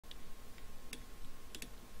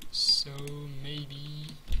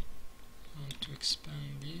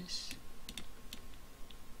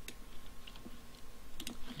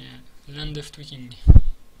land of tweaking.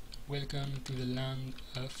 Welcome to the land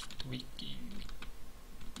of tweaking.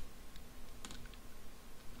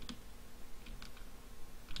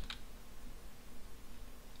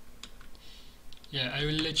 Yeah, I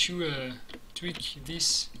will let you tweak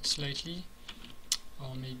this slightly,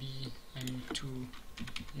 or maybe I'm too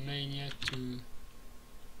mania to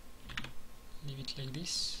leave it like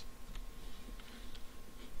this.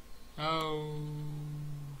 Oh,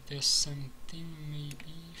 there's something,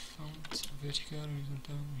 maybe font, vertical,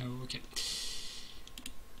 horizontal, no, okay.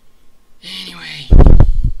 Anyway,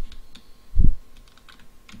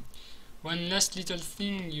 one last little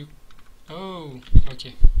thing oh,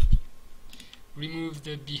 okay. Remove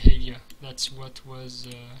the behavior, that's what was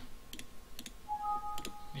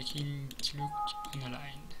making it look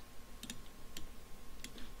unaligned.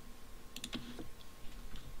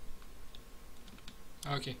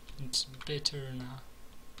 Okay, it's better now.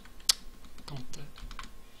 Can't do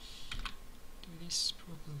this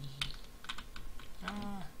properly.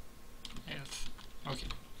 Health. Okay.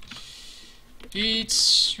 It's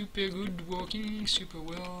super good, working super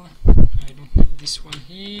well. I don't need this one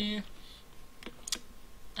here.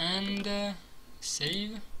 And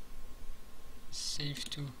save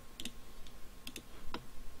to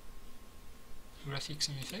graphics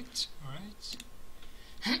and effects. Alright.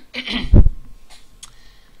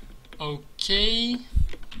 Okay,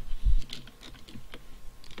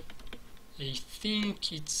 I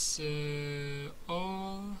think it's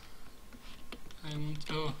all I want.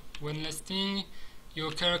 Oh, one last thing,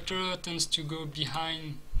 your character tends to go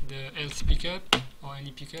behind the health pickup or any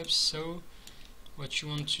pickups, so what you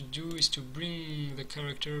want to do is to bring the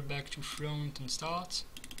character back to front and start.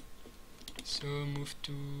 So move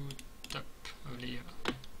to top of layer.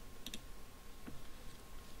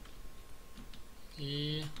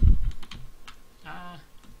 Here.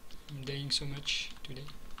 I'm dying so much today.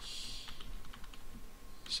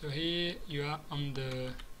 So here you are on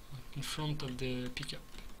the in front of the pickup.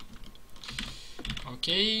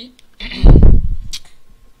 Okay.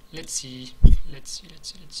 Let's see.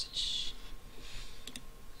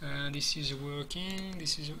 This is working.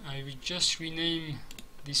 I will just rename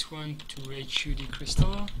this one to HUD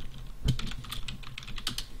crystal.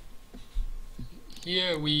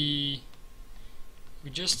 Here we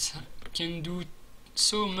just can do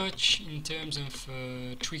so much in terms of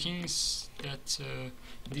tweakings that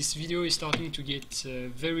this video is starting to get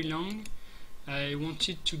very long. I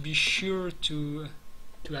wanted to be sure to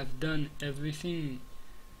have done everything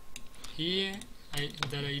here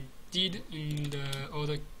that I did in the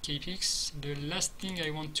other KPIX. The last thing I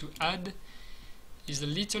want to add is a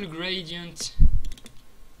little gradient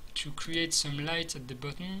to create some light at the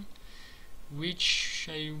bottom, which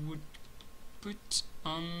I would put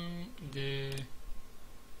on the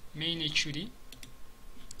main HUD,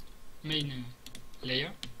 main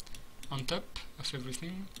layer, on top of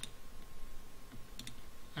everything,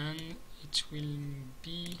 and it will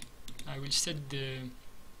be, I will set the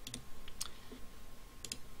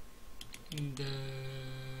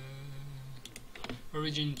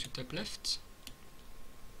origin to top left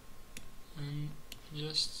and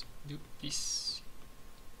just do this.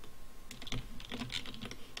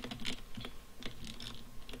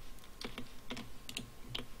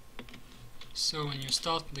 So when you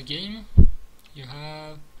start the game, you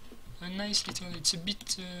have a nice little, it's a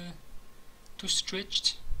bit too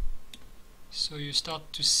stretched, so you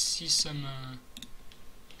start to see some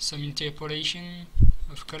interpolation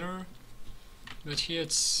of color, but here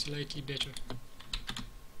it's slightly better.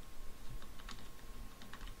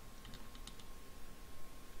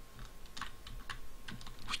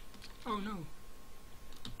 Oh no,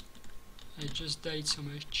 I just died so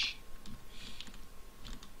much.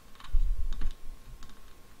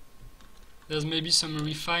 There's maybe some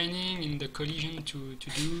refining in the collision to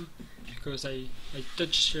do, because I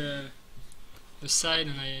touch the side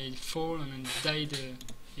and I fall and I died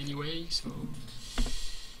anyway, so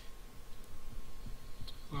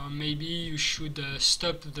or maybe you should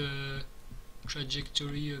stop the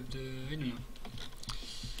trajectory of the, I don't know,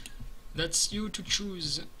 that's you to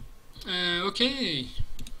choose. Okay,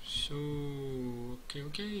 so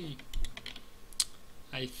okay,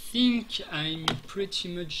 I think I'm pretty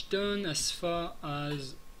much done as far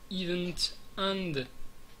as event and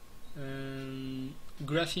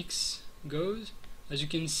graphics goes. As you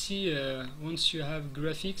can see, once you have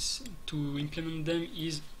graphics, to implement them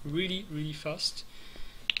is really fast.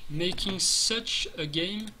 Making such a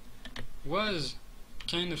game was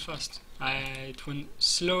kind of fast. It went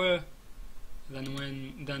slower than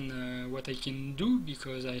what I can do,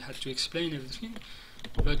 because I had to explain everything.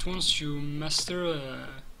 But once you master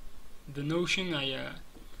the notion,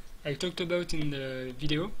 I talked about in the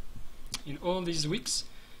video, in all these weeks,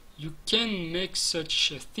 you can make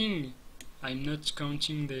such a thing. I'm not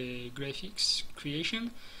counting the graphics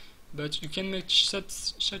creation, but you can make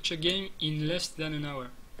such a game in less than an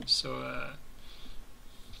hour. So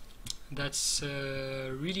that's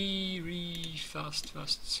really fast.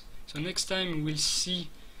 So next time we'll see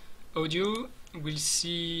audio, we'll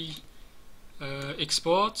see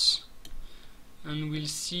exports, and we'll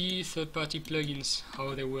see third-party plugins,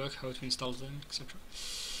 how they work, how to install them, etc.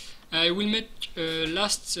 I will make a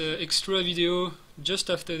last extra video just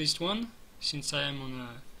after this one, since I am on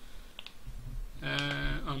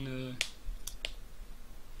a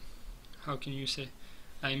how can you say,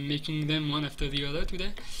 I'm making them one after the other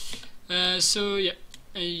today. So yeah,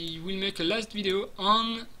 I will make a last video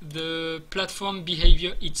on the platform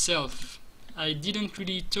behavior itself. I didn't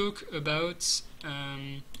really talk about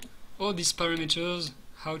all these parameters,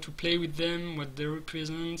 how to play with them, what they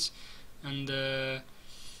represent, and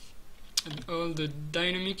all the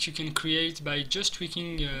dynamics you can create by just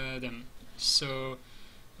tweaking them. So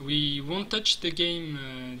we won't touch the game,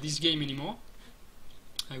 this game anymore.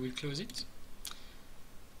 I will close it,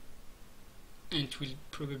 and it will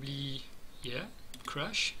probably, yeah,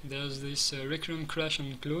 crash. There's this recurrent crash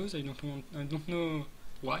and close. I don't know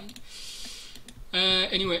why.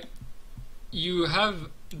 Anyway, you have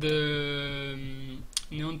the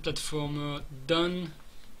Neon platformer done.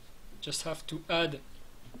 Just have to add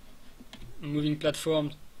moving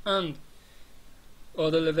platforms and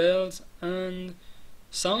other levels and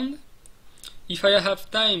sound. If I have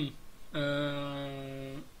time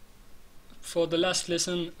for the last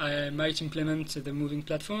lesson, I might implement the moving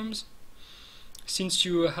platforms. Since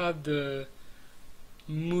you have the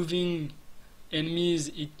moving enemies,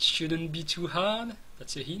 it shouldn't be too hard.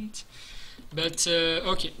 That's a hint. But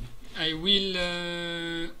okay, I will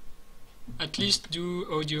at least do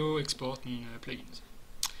audio export and plugins.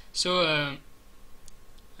 So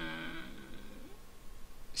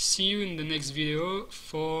see you in the next video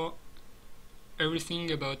for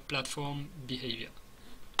everything about platform behavior.